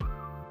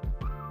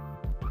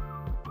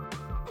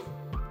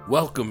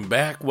Welcome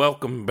back,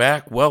 welcome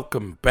back,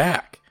 welcome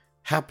back.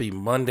 Happy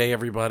Monday,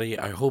 everybody.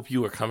 I hope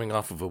you are coming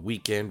off of a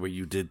weekend where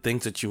you did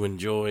things that you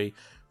enjoy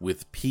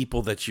with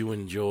people that you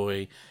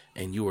enjoy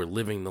and you are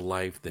living the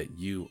life that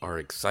you are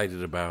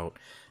excited about.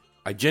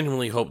 I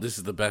genuinely hope this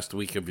is the best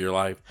week of your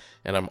life,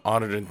 and I'm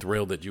honored and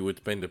thrilled that you would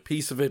spend a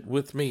piece of it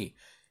with me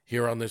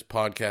here on this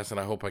podcast, and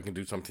I hope I can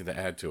do something to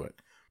add to it.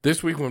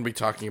 This week, we're going to be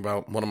talking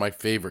about one of my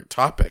favorite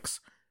topics,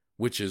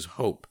 which is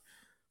hope.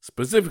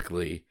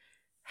 Specifically,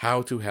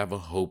 how to have a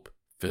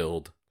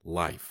hope-filled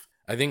life.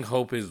 I think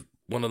hope is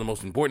one of the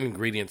most important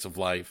ingredients of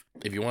life.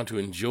 If you want to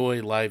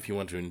enjoy life, you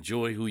want to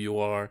enjoy who you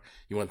are,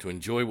 you want to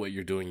enjoy what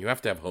you're doing, you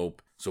have to have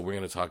hope. So we're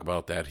going to talk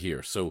about that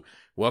here. So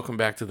welcome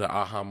back to the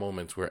Aha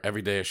Moments, where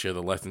every day I share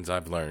the lessons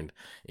I've learned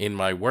in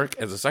my work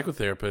as a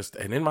psychotherapist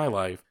and in my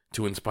life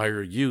to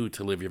inspire you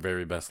to live your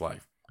very best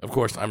life. Of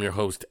course, I'm your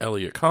host,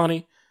 Elliot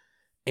Connie.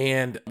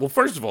 And, well,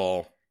 first of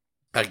all,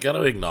 I got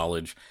to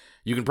acknowledge,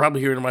 you can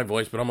probably hear it in my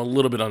voice, but I'm a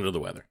little bit under the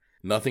weather.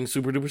 Nothing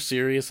super duper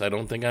serious. I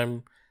don't think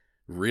I'm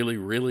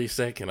really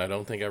sick, and I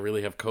don't think I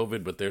really have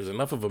COVID, but there's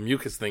enough of a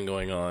mucus thing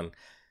going on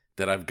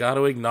that I've got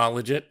to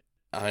acknowledge it.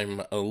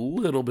 I'm a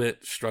little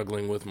bit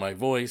struggling with my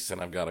voice,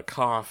 and I've got a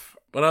cough,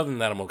 but other than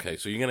that, I'm okay.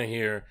 So you're going to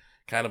hear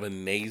kind of a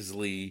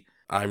nasally,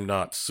 I'm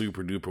not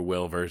super duper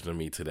well version of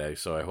me today,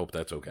 so I hope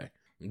that's okay.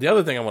 The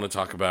other thing I want to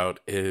talk about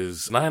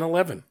is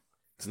 9/11.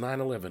 It's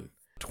 9/11.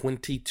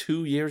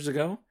 22 years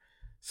ago,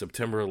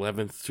 September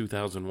 11th,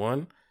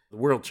 2001, the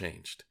world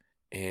changed.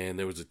 And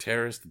there was a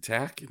terrorist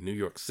attack in New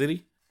York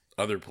City,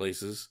 other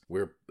places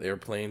where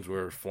airplanes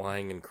were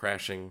flying and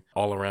crashing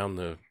all around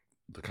the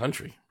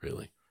country,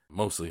 really,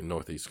 mostly in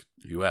Northeast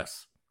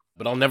U.S.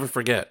 But I'll never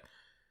forget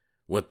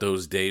what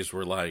those days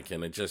were like,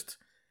 and it just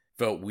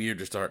felt weird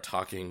to start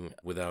talking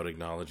without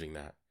acknowledging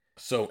that.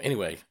 So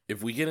anyway,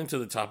 if we get into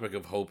the topic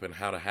of hope and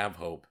how to have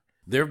hope,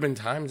 there have been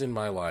times in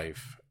my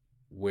life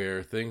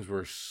where things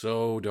were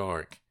so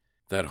dark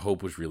that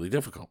hope was really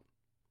difficult.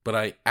 But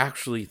I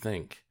actually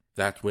think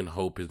that's when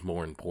hope is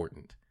more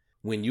important.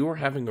 When you are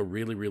having a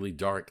really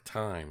dark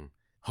time,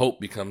 hope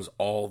becomes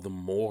all the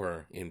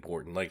more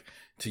important. Like,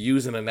 to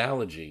use an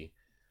analogy,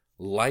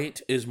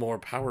 light is more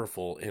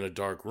powerful in a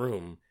dark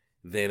room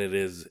than it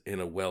is in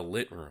a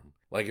well-lit room.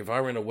 Like, if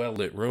I were in a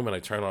well-lit room and I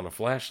turn on a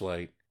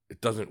flashlight,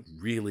 it doesn't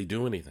really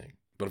do anything.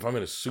 But if I'm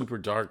in a super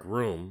dark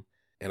room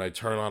and I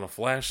turn on a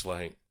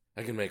flashlight,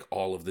 I can make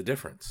all of the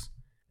difference.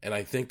 And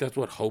I think that's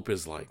what hope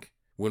is like.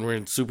 When we're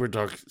in super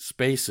dark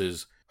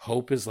spaces,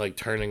 hope is like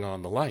turning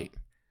on the light.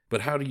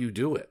 But how do you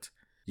do it?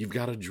 You've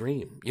got to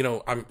dream. You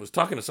know, I was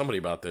talking to somebody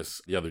about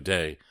this the other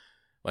day.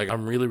 Like,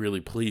 I'm really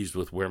pleased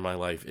with where my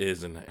life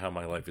is and how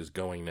my life is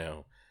going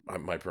now.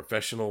 My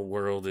professional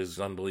world is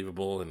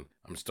unbelievable, and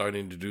I'm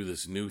starting to do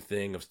this new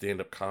thing of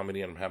stand-up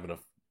comedy, and I'm having a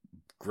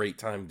great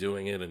time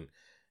doing it and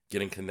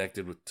getting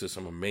connected to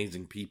some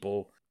amazing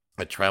people.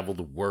 I travel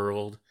the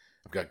world.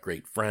 I've got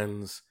great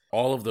friends.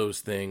 All of those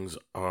things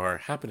are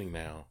happening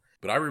now.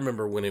 But I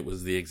remember when it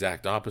was the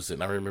exact opposite.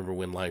 And I remember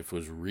when life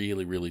was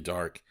really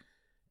dark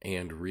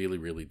and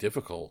really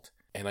difficult.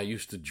 And I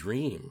used to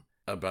dream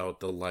about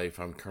the life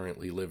I'm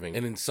currently living.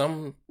 And in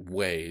some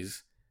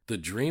ways, the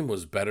dream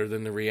was better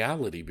than the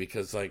reality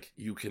because, like,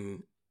 you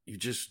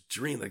just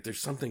dream. Like, there's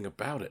something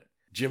about it.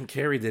 Jim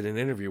Carrey did an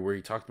interview where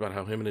he talked about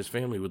how him and his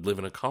family would live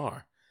in a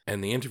car.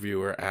 And the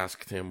interviewer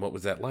asked him, what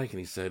was that like? And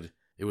he said,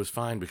 it was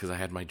fine because I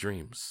had my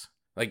dreams.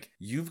 Like,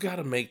 you've got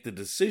to make the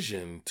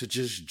decision to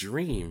just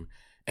dream.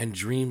 And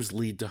dreams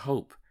lead to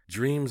hope.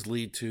 Dreams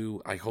lead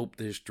to, I hope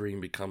this dream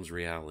becomes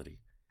reality.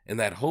 And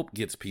that hope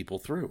gets people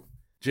through.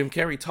 Jim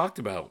Carrey talked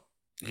about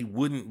he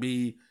wouldn't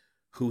be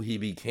who he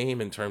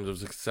became in terms of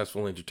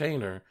successful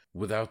entertainer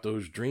without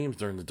those dreams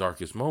during the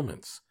darkest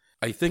moments.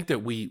 I think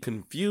that we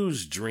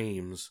confuse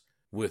dreams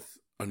with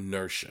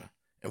inertia.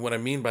 And what I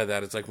mean by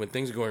that is, like, when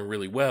things are going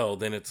really well,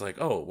 then it's like,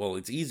 oh, well,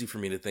 it's easy for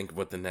me to think of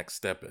what the next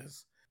step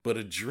is. But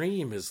a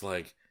dream is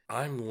like,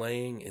 I'm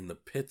laying in the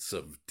pits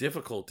of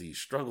difficulty,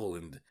 struggle,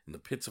 and in the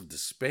pits of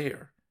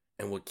despair.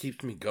 And what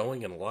keeps me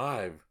going and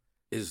alive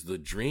is the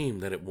dream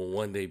that it will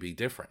one day be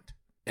different.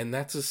 And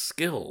that's a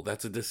skill,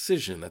 that's a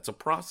decision, that's a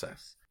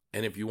process.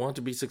 And if you want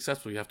to be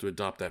successful, you have to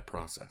adopt that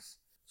process.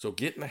 So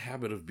get in the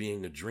habit of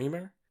being a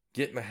dreamer,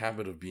 get in the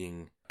habit of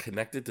being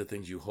connected to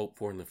things you hope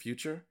for in the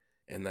future,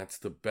 and that's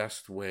the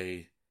best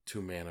way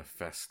to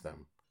manifest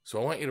them.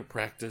 So I want you to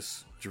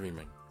practice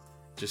dreaming.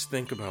 Just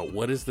think about,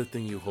 what is the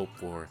thing you hope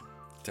for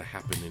to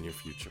happen in your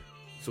future.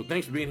 So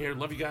thanks for being here.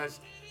 Love you guys.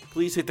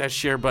 Please hit that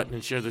share button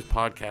and share this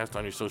podcast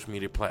on your social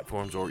media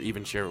platforms, or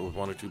even share it with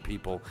one or two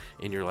people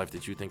in your life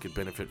that you think could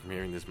benefit from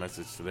hearing this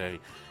message today.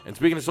 And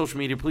speaking of social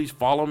media, please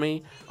follow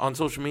me on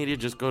social media.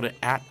 Just go to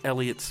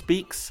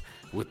 @ElliotSpeaks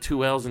with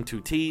 2 L's and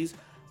 2 T's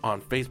on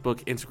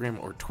Facebook,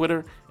 Instagram, or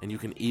Twitter. And you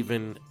can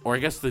even, or I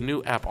guess the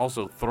new app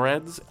also,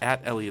 Threads,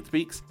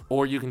 @ElliotSpeaks.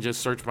 Or you can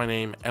just search my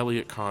name,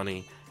 Elliot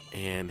Connie,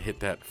 and hit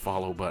that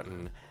follow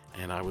button.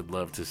 and I would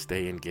love to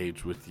stay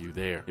engaged with you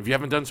there. If you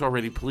haven't done so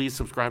already, please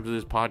subscribe to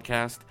this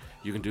podcast.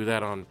 You can do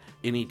that on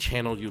any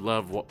channel you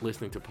love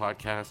listening to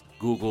podcasts,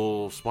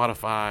 Google,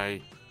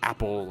 Spotify,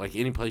 Apple, like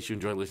any place you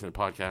enjoy listening to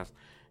podcasts.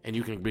 And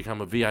you can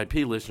become a VIP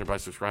listener by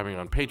subscribing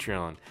on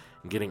Patreon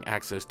and getting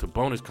access to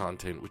bonus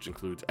content, which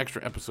includes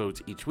extra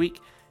episodes each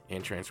week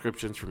and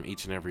transcriptions from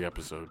each and every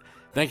episode.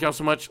 Thank you all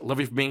so much. Love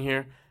you for being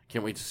here.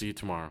 Can't wait to see you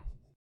tomorrow.